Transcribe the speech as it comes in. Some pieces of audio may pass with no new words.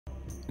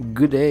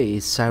Good day,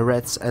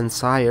 Sirets and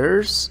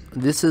Sires.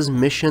 This is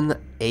mission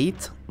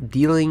 8,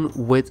 dealing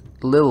with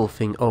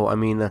dealing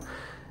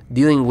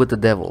with the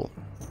devil.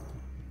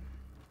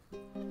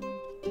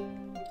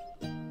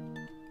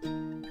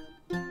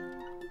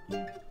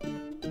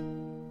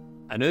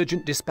 An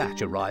urgent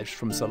dispatch arrives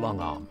from Sir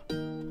Longarm.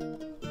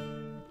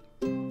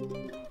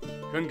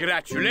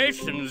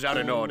 Congratulations are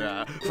in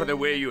order for the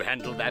way you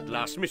handled that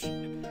last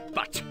mission.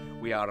 But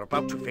we are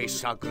about to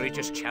face our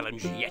greatest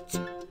challenge yet.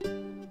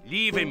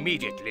 Leave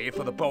immediately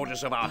for the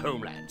borders of our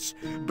homelands,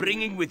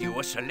 bringing with you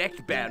a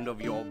select band of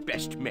your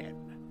best men.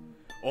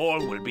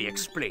 All will be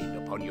explained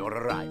upon your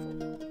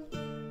arrival.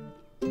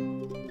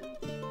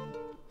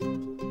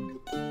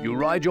 You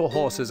ride your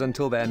horses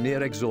until they're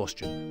near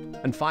exhaustion,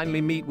 and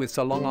finally meet with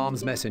Sir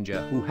Longarm's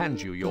messenger, who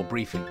hands you your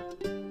briefing.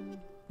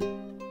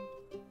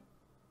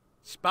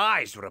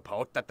 Spies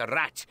report that the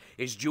rat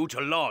is due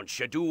to launch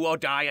a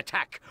do-or-die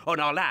attack on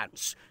our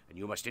lands, and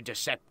you must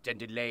intercept and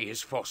delay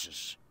his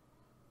forces.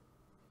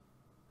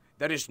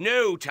 There is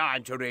no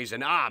time to raise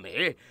an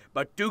army,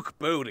 but Duke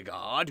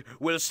Beauregard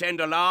will send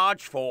a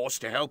large force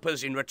to help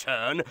us in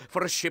return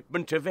for a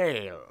shipment of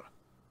ale.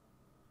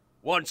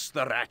 Once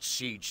the rat's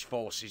siege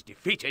force is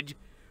defeated,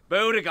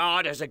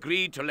 Beauregard has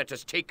agreed to let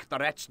us take the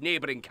rat's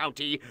neighboring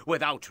county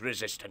without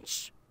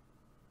resistance.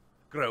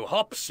 Grow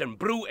hops and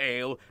brew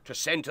ale to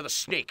send to the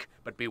snake,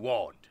 but be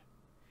warned.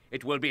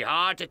 It will be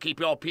hard to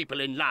keep your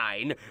people in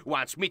line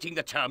whilst meeting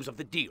the terms of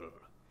the deal.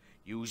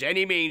 Use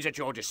any means at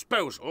your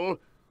disposal,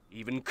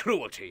 even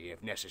cruelty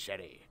if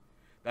necessary.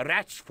 The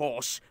rat's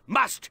force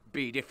must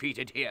be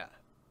defeated here.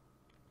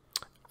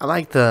 I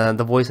like the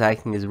voice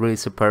acting is really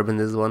superb in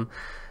this one.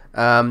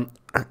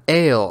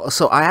 Ale.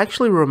 So I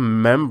actually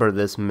remember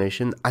this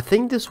mission. I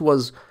think this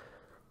was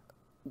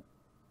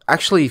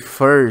actually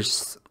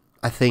first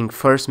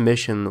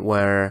mission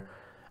where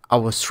I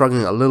was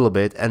struggling a little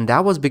bit, and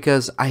that was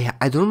because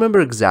I don't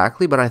remember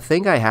exactly, but I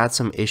think I had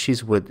some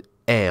issues with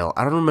ale.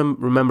 I don't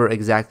remember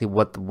exactly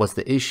what was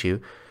the issue.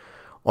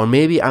 Or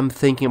maybe I'm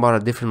thinking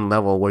about a different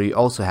level where you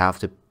also have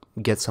to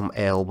get some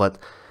ale, but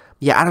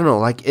yeah, I don't know,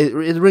 like it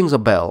rings a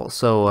bell.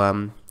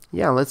 So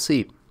yeah, let's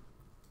see.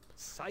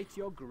 Cite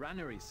your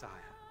granary, sire.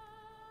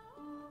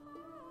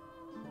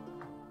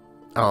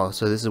 Oh,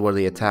 so this is where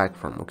they attack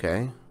from,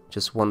 okay.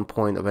 Just 1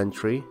 point of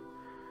entry.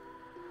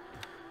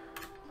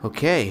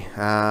 Okay,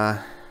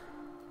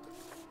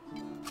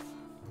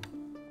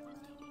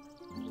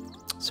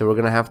 so we're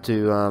gonna have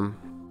to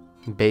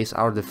base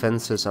our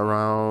defenses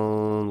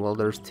around, well,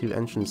 there's 2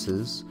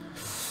 entrances.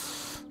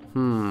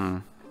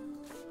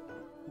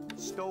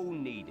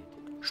 Stone needed.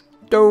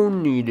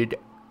 Stone needed.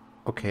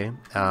 Okay,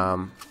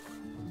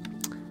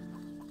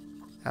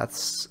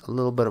 that's a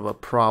little bit of a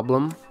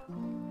problem.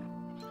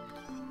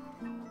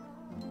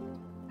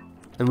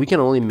 And we can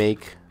only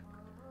make...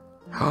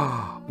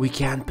 we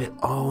can't build...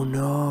 Oh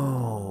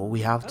no!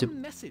 We have to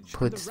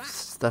put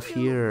stuff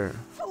here.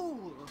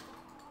 Fool!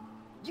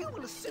 You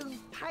will soon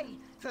pay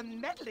for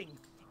meddling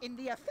in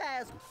the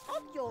affairs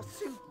of your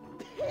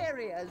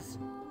superiors.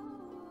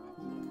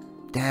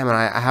 Damn it,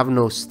 I have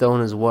no stone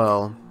as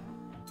well.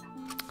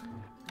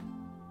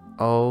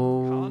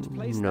 Oh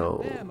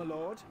no.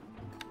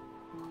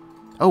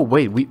 Oh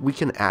wait, we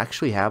can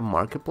actually have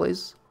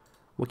marketplace?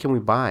 What can we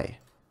buy?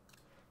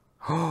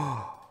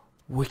 Oh,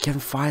 we can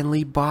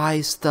finally buy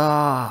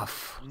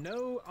stuff.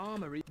 No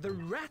armory. The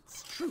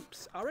rat's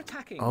troops are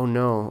attacking. Oh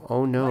no,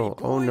 oh no,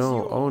 oh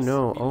no, oh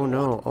no, oh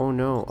no, oh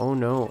no, oh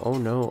no, oh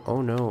no,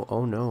 oh no,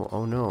 oh no,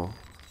 oh no.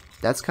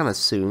 That's kind of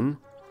soon.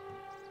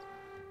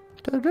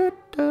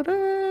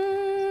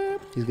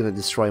 He's gonna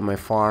destroy my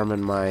farm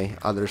and my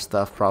other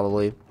stuff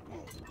probably.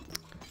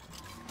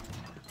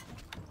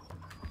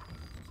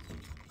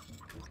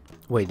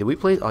 Wait, did we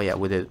play? Oh yeah,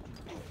 we did.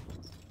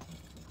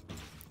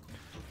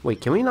 Wait,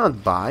 can we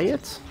not buy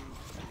it?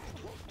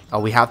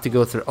 Oh, we have to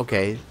go through...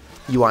 Okay,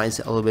 UI is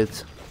a little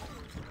bit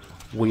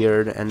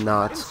weird and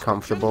not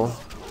comfortable.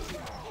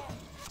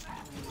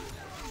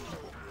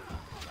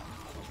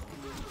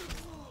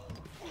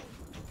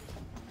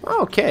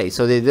 Okay,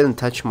 so they didn't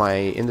touch my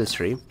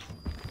industry.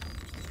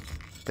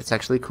 That's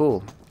actually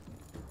cool.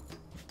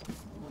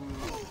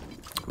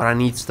 But I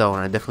need stone.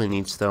 I definitely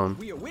need stone.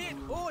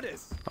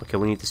 Okay,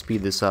 we need to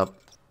speed this up.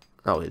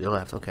 Oh, wait, they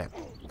left. Okay.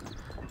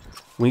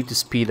 We need to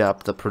speed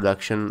up the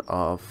production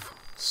of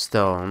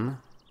stone.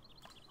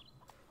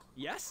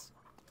 Yes?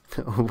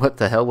 What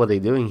the hell were they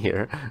doing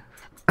here?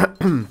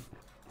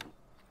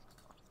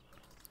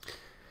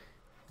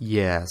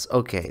 Yes,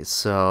 okay,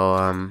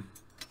 so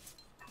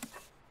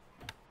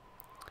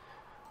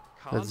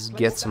let's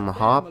get some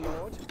hop.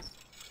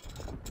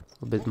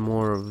 A bit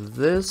more of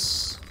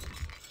this.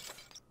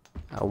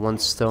 1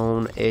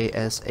 stone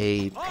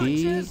ASAP.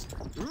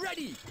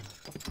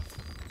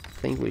 I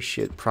think we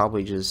should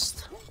probably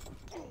just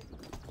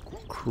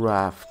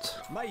craft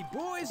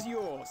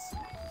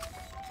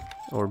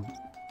or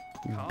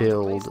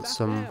build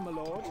some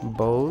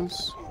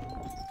bows.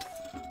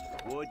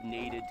 Wood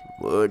needed.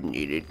 Wood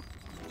needed.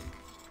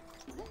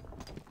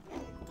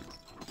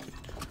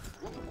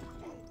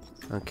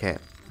 Okay,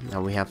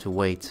 now we have to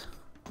wait.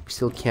 We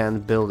still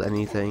can't build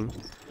anything.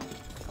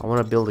 I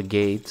want to build a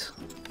gate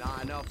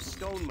Not enough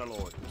stone, my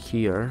lord.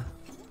 here.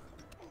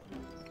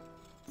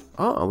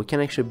 Oh, we can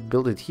actually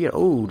build it here.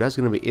 Oh, that's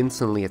gonna be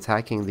instantly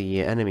attacking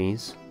the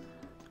enemies,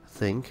 I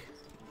think,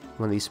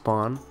 when they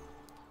spawn.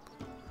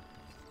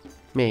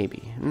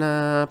 Maybe.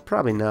 Nah,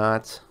 probably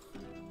not.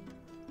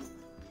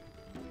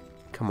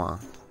 Come on.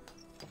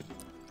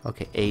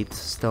 Okay, 8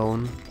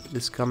 stone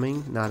is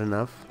coming. Not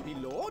enough. Me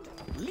lord,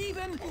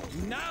 leaving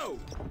now.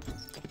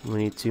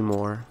 We need 2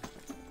 more.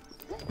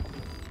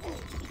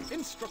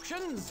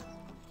 Instructions.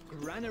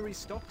 Granary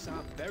stocks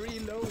are very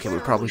low. Okay, we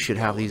probably should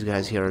have these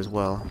guys here as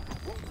well.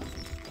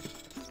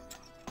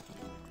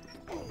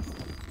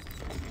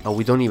 Oh,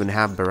 we don't even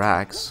have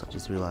barracks. I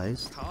just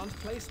realized. Can't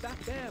place that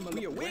there, my lord.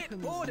 We await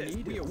orders.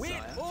 We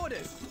await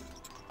orders.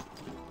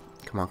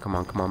 Come on, come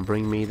on, come on.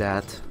 Bring me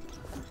that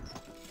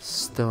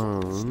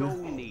stone.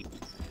 Stone need.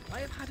 I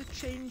have had a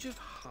change of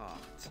heart.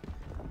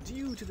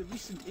 Due to the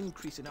recent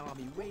increase in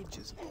army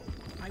wages,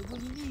 I will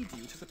need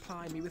you to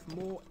supply me with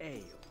more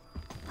ale.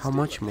 How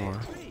much more?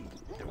 Trade,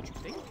 don't you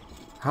think?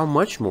 How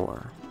much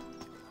more?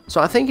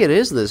 So I think it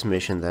is this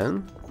mission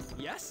then.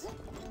 Yes?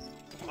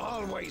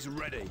 Always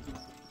ready.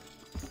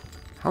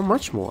 How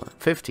much more?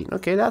 15.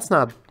 Okay, that's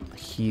not a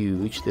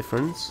huge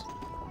difference.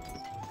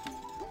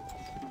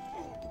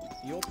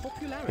 Your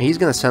popularity. And he's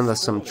gonna send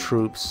us some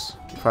troops,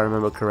 if I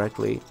remember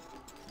correctly.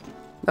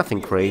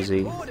 Nothing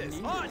crazy.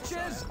 Orders,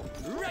 archers,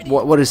 ready.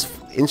 What is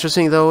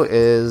interesting though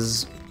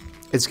is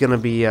it's gonna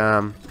be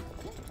oh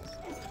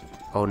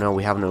no,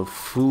 we have no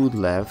food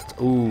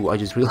left. Ooh, I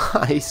just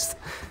realized.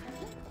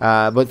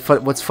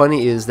 But what's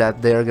funny is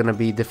that they're gonna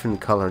be different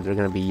color. They're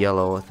gonna be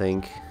yellow, I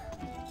think.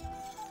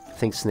 I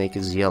think Snake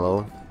is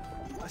yellow.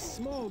 A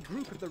small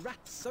group of the rat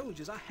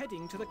soldiers are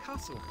heading to the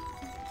castle.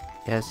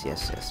 Yes,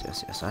 yes, yes,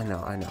 yes, yes. I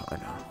know, I know, I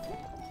know.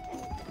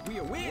 We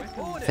await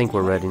orders. I think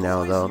we're ready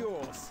now, though.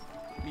 Yours.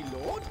 Me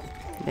lord?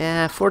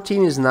 Yeah,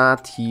 14 is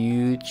not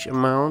huge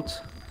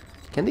amount.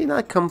 Can they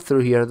not come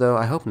through here, though?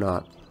 I hope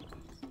not.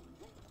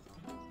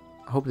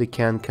 I hope they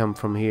can come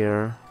from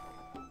here.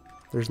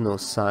 There's no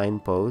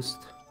signpost.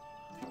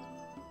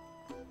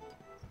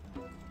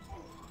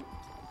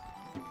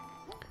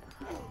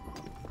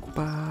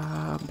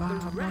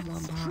 The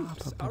rat's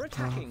troops are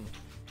attacking.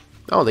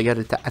 Oh, they got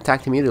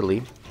attacked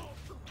immediately.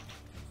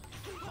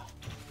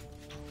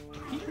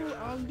 People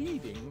are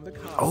leaving the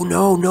castle. Oh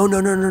no, no, no,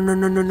 no, no, no,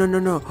 no, no, no, no,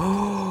 no.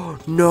 Oh,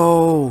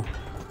 no.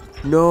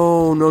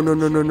 No, no, no,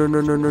 no, no, no,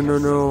 no, no, no, no,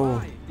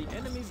 no. The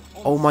enemy's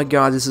Oh my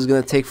god, this is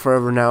gonna take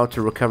forever now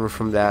to recover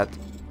from that.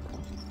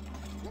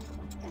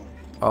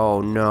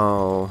 Oh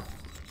no.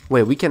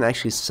 Wait, we can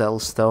actually sell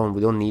stone.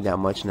 We don't need that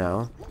much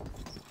now.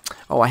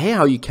 Oh, I hate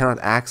how you cannot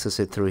access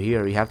it through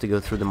here. You have to go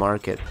through the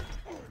market.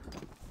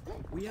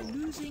 We are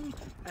losing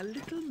a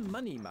little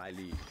money, my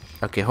liege.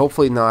 Okay,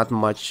 hopefully not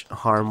much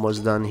harm was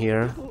done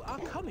here. People are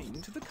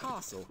coming to the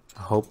castle.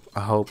 I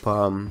hope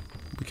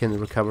we can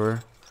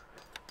recover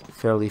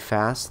fairly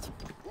fast.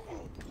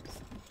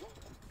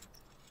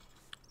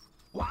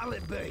 What'll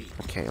it be?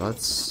 Okay,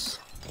 let's.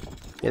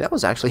 Yeah, that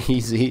was actually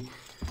easy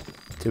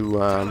to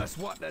Tell us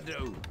what to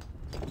do.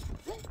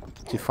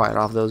 fight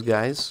off those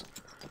guys.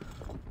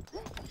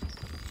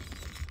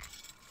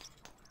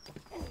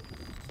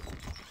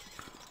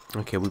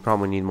 Okay, we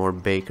probably need more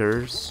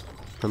bakers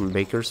from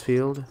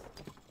Bakersfield.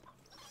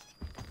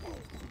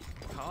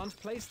 Can't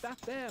place that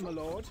there, my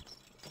lord.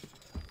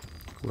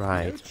 No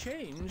Right.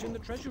 change in the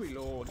treasury,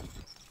 lord.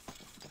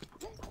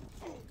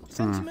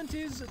 Sentiment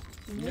is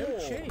no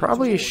change.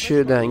 Probably Lord.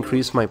 should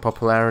increase my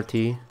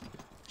popularity,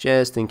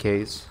 just in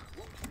case.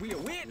 We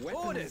await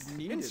orders.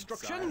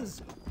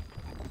 Instructions.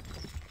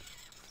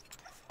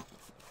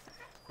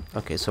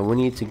 Okay, so we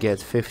need to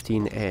get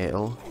 15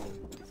 ale.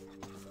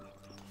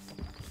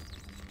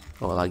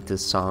 Oh, I like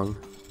this song.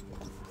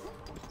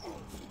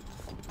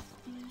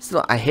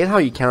 Still, I hate how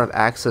you cannot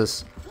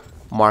access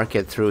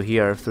market through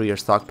here, through your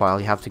stockpile.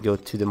 You have to go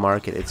to the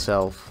market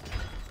itself.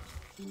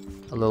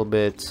 A little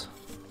bit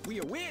We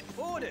await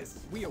orders.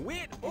 We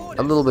await orders.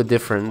 a little bit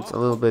different, a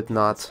little bit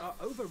not. Are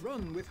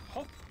overrun with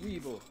hop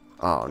weevil.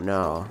 Oh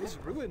no. Is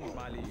ruined,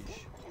 my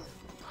liege.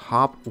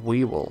 Hop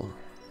Weevil.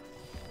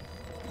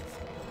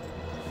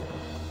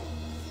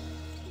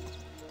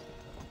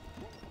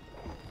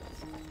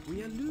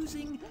 We are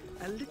losing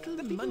a little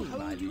money,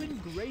 my liege. In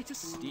great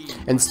esteem.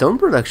 And stone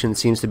production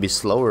seems to be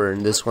slower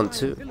in this one Nearby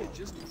too.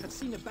 Villagers have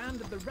seen a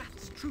band of the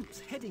rat's troops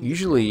heading.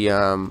 Usually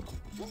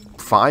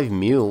 5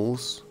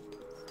 mules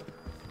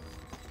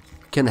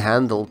can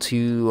handle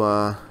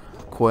 2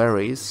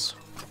 quarries.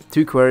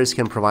 2 quarries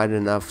can provide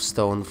enough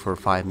stone for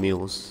 5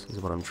 mules, is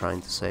what I'm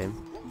trying to say.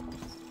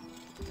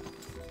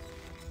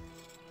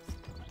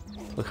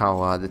 Look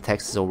how the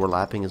text is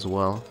overlapping as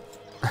well.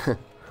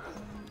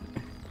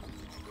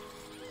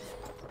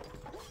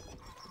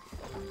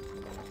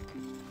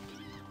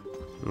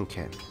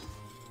 Okay.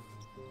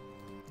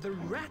 The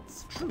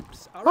rat's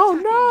troops are Oh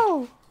attacking.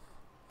 no!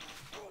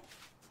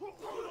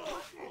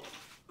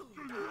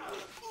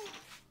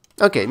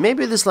 Okay,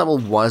 maybe this level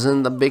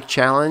wasn't a big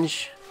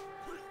challenge,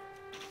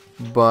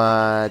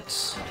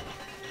 But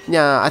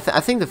yeah, I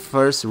think the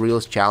first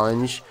real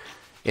challenge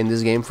in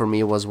this game for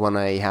me was when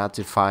I had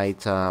to fight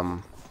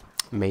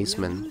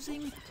Maceman,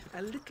 Losing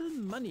a little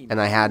money. and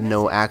I had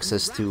no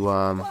access to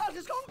World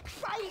has gone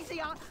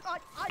crazy. I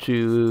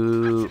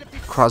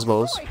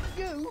crossbows, destroyed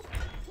you.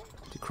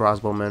 to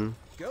crossbowmen.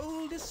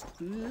 Gold is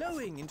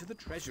flowing into the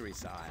treasury,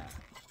 sire.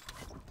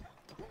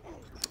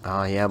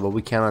 Ah, yeah, but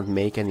we cannot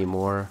make any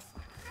more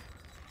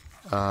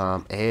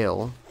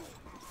ale,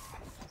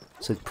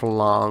 so it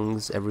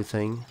prolongs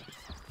everything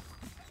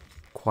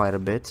quite a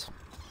bit.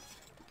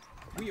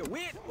 We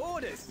await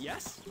orders,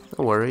 yes?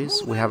 No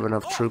worries, we have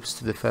enough troops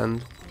to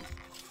defend.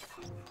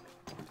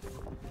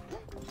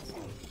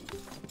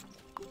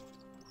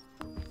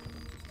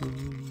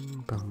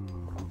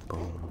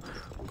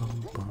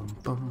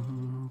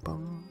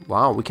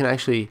 Wow, we can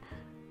actually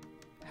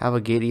have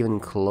a gate even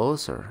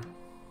closer.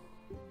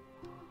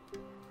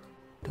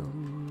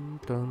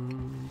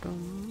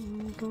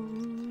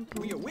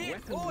 We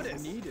await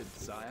orders needed,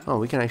 sire. Oh,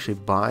 we can actually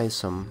buy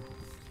some.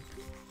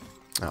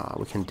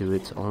 We can do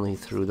it only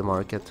through the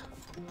market.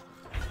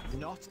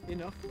 Not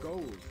enough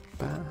gold.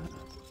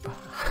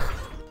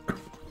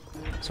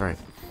 Sorry.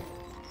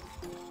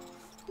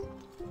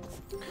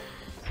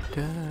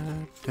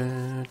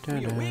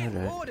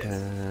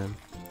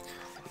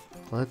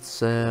 Let's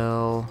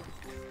sell.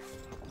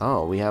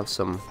 Oh, we have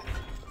some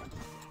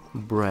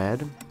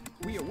bread.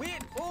 We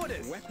await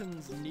orders.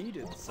 Weapons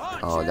needed, sire.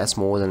 Oh, that's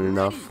more than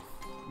enough.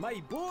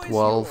 My boy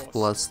 12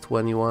 plus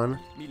 21.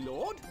 Me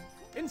lord,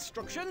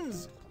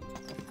 instructions.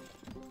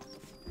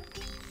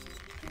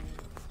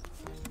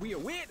 We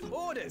await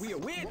orders. We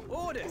await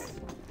orders.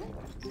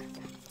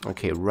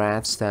 Okay,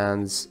 rat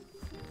stands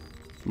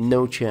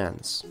no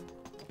chance.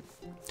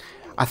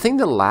 I think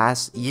the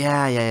last,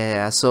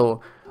 yeah.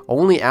 So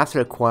only after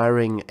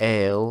acquiring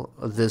ale,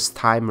 this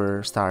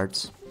timer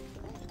starts.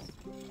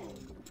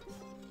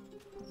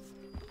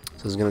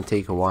 So it's gonna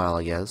take a while,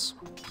 I guess.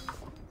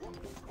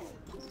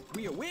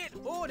 We await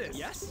orders.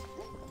 Yes.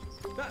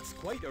 That's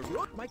quite a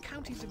rut. My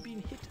counties have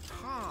been hit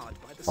hard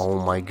by the Oh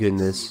my storm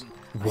goodness. season.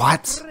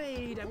 What? I'm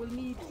afraid I will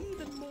need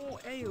even more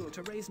ale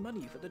to raise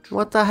money for the troops.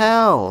 What the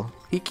hell?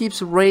 He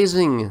keeps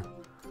raising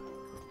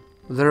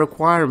the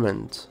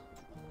requirement.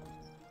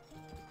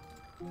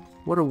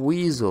 What a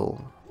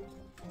weasel.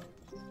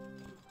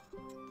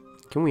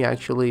 Can we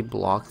actually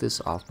block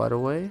this off, by the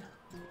way?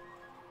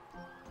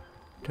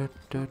 Da,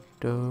 da,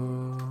 da.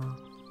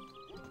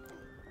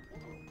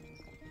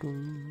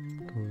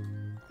 Dum,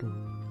 dum,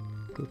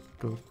 dum, da,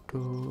 da,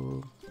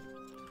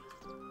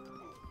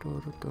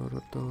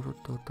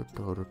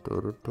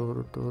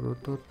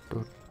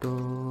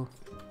 da.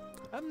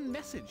 A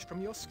message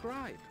from your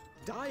scribe.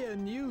 Dire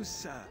news,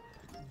 sir.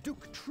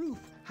 Duke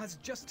Truth has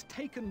just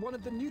taken one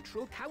of the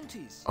neutral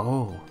counties.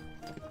 Oh.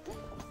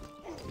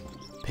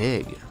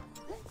 Pig.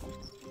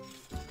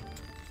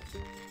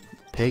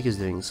 Pig is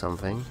doing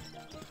something.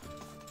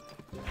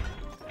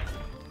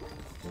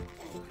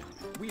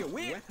 We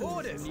await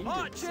orders.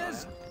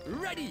 Archers,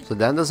 ready. So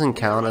that doesn't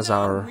count as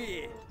our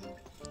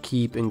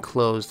keep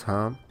enclosed,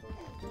 huh?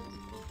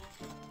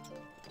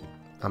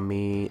 I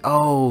mean,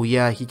 oh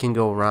yeah, he can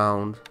go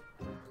around.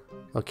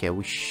 Okay,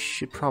 we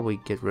should probably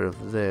get rid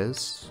of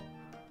this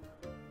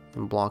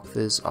and block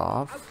this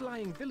off.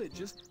 Outlying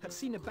villagers have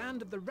seen a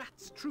band of the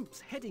rats'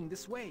 troops heading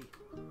this way.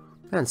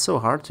 Man, it's so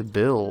hard to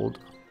build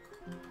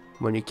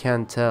when you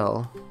can't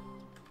tell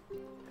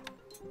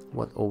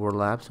what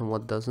overlaps and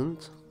what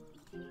doesn't.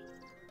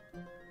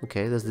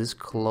 Okay, does this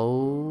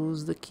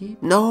close the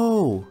keep?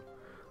 No!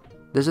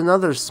 There's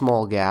another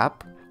small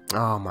gap.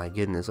 Oh my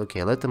goodness.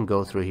 Okay, let them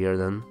go through here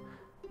then.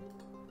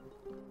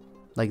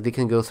 Like, they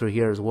can go through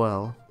here as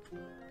well.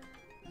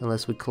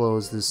 Unless we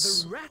close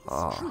this. The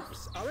rats'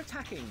 troops are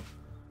attacking.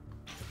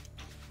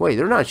 Wait,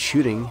 they're not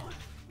shooting.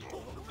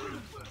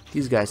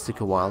 These guys took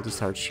a while to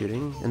start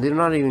shooting. And they're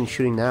not even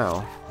shooting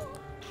now.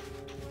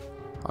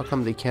 How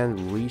come they can't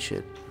reach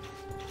it?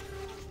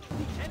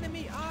 The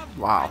enemy are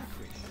Wow.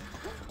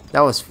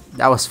 That was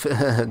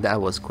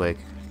that was quick.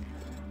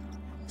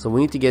 So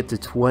we need to get to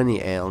 20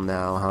 ale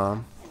now, huh?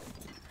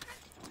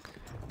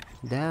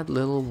 That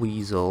little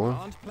weasel.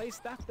 Can't place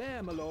that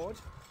there, my lord.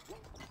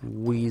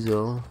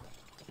 Weasel.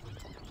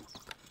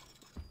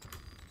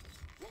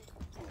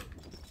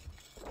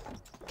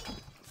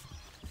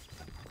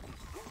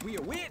 We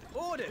await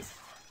orders.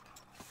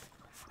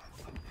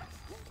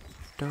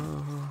 Da,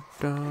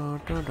 da,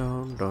 da,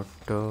 da, da,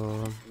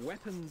 da.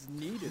 Weapons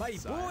needed. My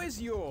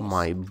boy's yours.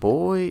 My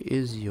boy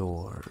is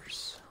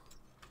yours.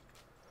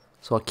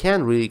 So I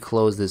can't really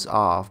close this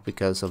off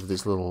because of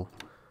this little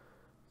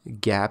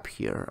gap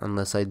here,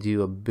 unless I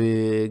do a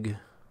big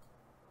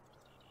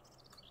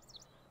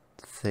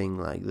thing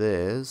like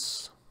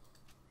this.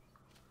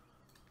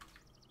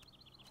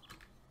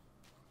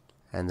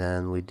 And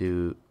then we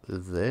do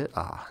this.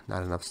 Ah,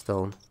 not enough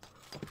stone.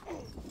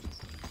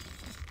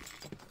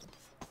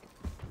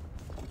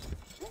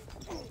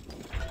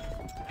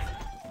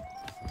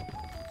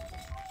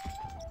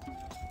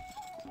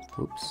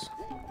 Oops.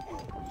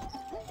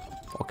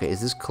 Okay, is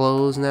this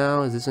closed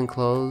now? Is this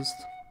enclosed?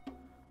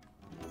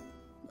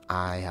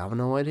 I have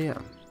no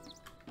idea.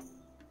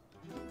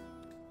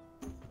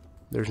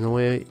 There's no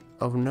way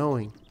of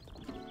knowing.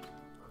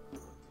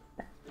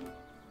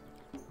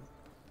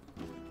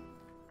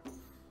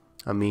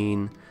 I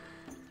mean,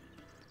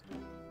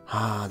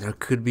 there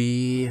could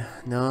be...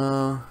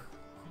 No,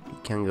 he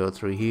can go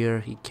through here,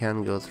 he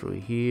can go through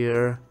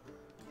here.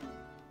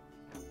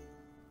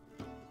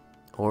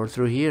 Or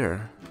through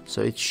here.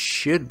 So it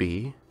should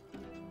be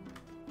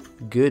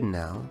good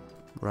now,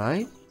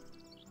 right?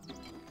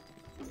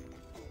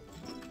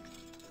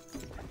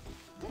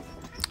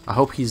 I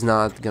hope he's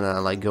not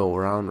gonna like go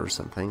around or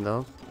something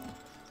though.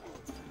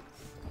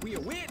 We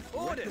await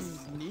orders.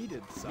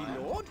 Needed, my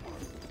lord.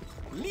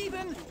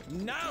 Leaving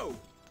now.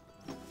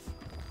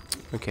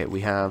 Okay,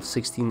 we have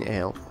 16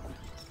 ale.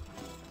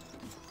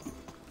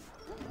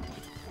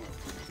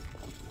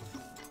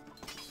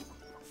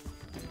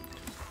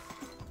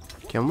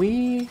 Can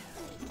we?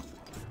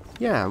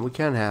 Yeah, we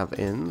can have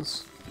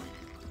inns.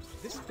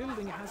 This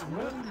building has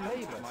no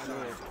labor, my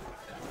lord.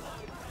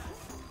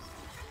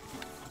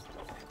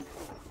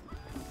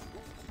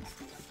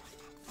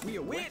 We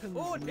await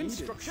order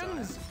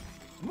instructions.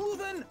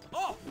 Moving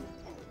off.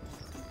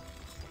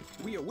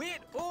 We await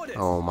orders.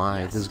 Oh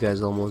my, this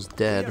guy's almost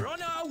dead. We're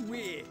on our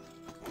way.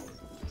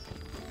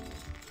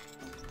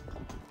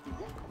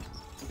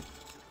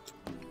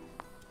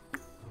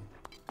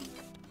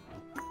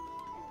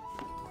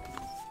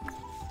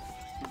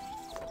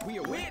 We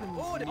await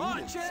orders.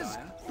 Archers,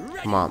 ready.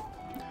 Come on.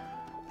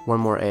 One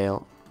more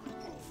ale.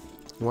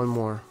 One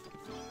more.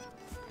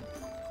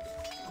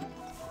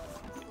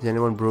 Is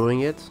anyone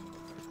brewing it?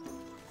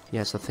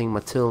 Yes, I think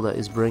Matilda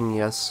is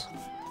bringing us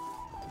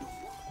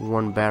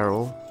one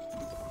barrel.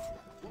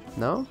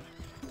 No?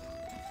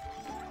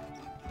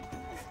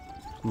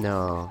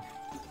 No.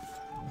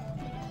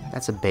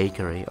 That's a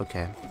bakery,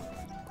 okay.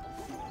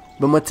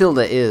 But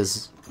Matilda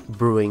is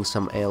brewing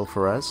some ale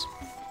for us.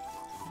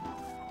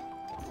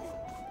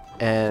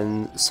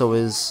 And so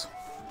is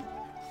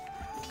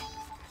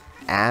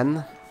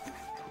Anne.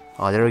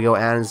 Oh, there we go,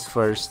 Anne's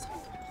first.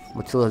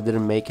 Matilda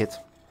didn't make it.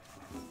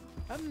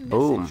 A message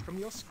Boom. from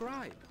your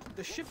scribe.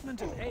 The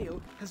shipment of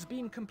ale has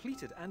been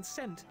completed and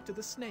sent to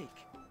the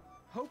snake.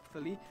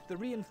 Hopefully, the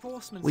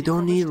reinforcements. We he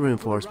don't need promised will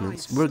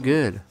reinforcements. arrive We're soon.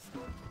 good.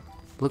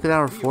 Look at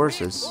our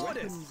forces.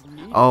 Orders.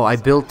 Oh, I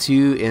built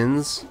 2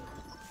 inns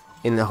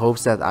in the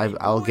hopes that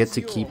I'll get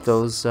to keep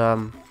those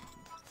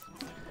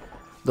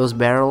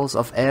barrels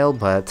of ale,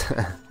 but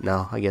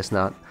no, I guess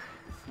not.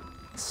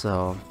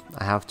 So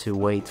I have to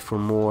wait for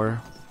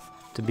more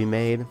to be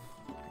made.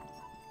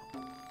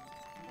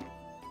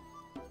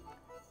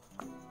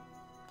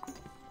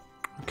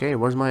 Okay,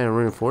 where's my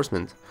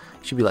reinforcement?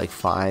 Should be like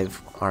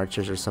 5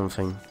 archers or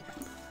something.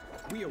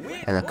 We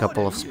await And a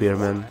couple of orders.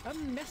 spearmen. A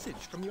message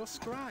from your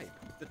scribe.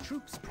 The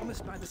troops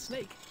promised by the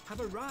snake have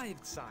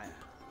arrived, sire.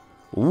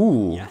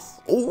 Ooh.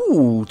 Yes.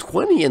 Ooh,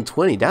 20 and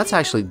 20. That's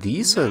actually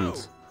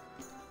decent.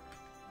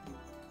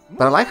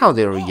 But I like how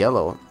they're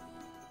yellow.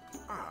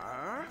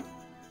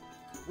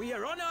 We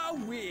are on our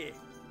way.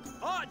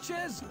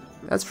 Archers.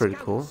 That's pretty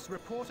cool. Scouts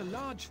report a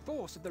large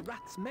force of the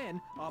rat's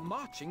men are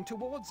marching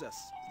towards us.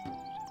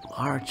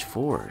 Large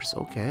force,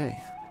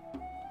 okay.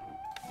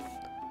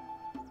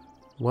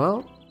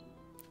 Well,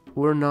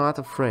 we're not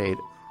afraid.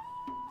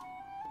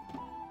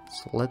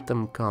 So let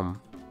them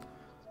come.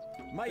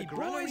 My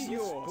boy is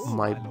yours.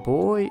 My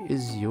boy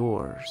is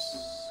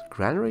yours.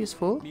 Granary is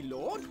full? Me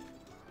lord.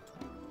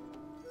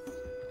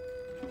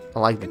 I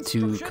like the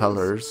 2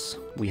 colors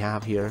we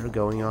have here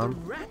going The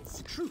on.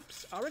 rat's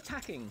troops are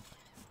attacking.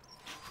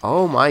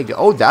 Oh my god.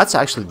 Oh, that's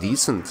actually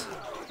decent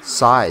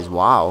size.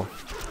 Wow.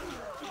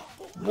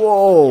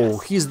 Whoa,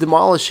 he's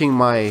demolishing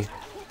my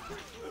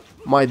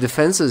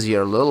defenses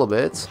here a little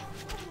bit.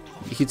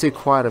 He took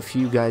quite a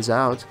few guys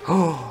out.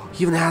 Oh,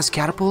 he even has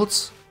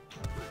catapults?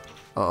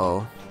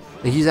 Uh-oh.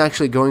 He's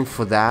actually going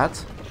for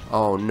that?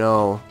 Oh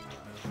no.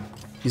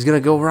 He's gonna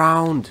go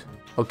round.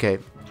 Okay.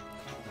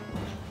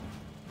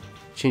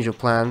 Change of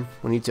plan.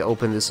 We need to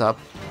open this up.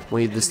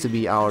 We need this to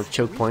be our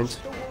choke point.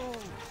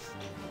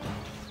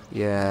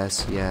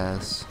 Yes,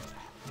 yes.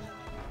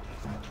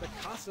 The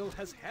castle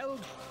has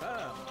held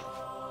firm.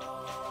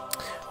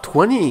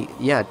 20,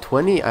 yeah,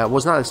 20. I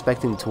was not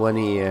expecting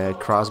 20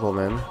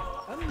 crossbowmen.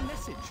 A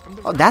message from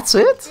the Oh, that's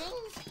it?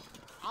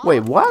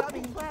 Wait, what?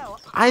 Going well,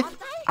 I aren't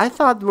they? I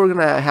thought we were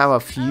gonna have a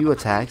few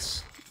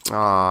attacks.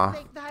 Aw,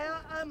 Think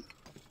they're,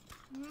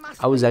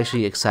 must I was be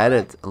actually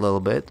excited a little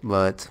bit,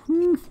 but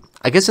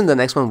I guess in the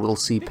next one we'll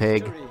see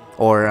Pig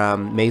or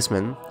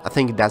Maceman. I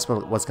think that's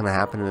what's gonna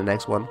happen in the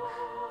next one.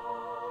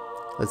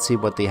 Let's see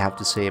what they have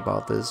to say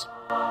about this.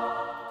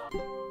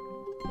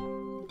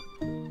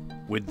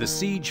 With the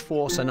siege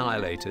force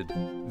annihilated,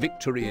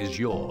 victory is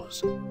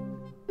yours.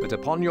 But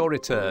upon your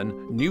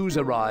return, news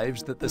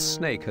arrives that the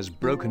snake has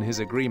broken his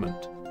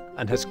agreement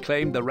and has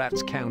claimed the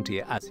Rat's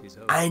County as his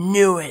own. I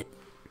knew it!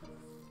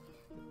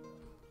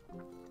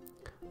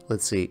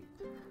 Let's see.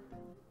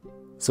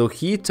 So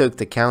he took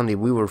the county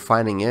we were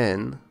fighting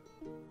in.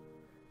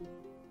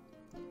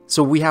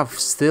 So we have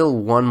still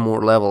one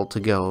more level to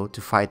go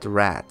to fight the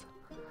rat.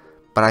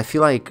 but I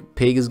feel like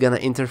Pig is gonna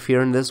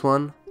interfere in this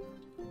one.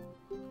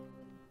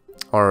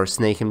 Or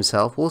Snake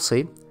himself, we'll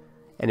see.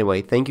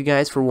 Anyway, thank you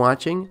guys for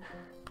watching.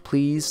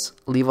 Please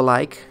leave a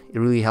like, it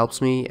really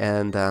helps me,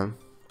 and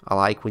I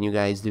like when you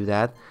guys do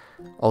that.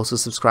 Also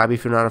subscribe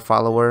if you're not a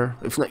follower,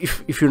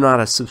 if you're not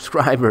a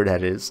subscriber,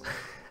 that is,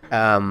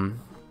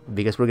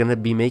 because we're gonna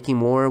be making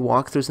more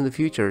walkthroughs in the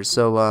future.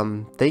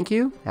 So thank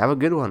you, have a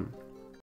good one.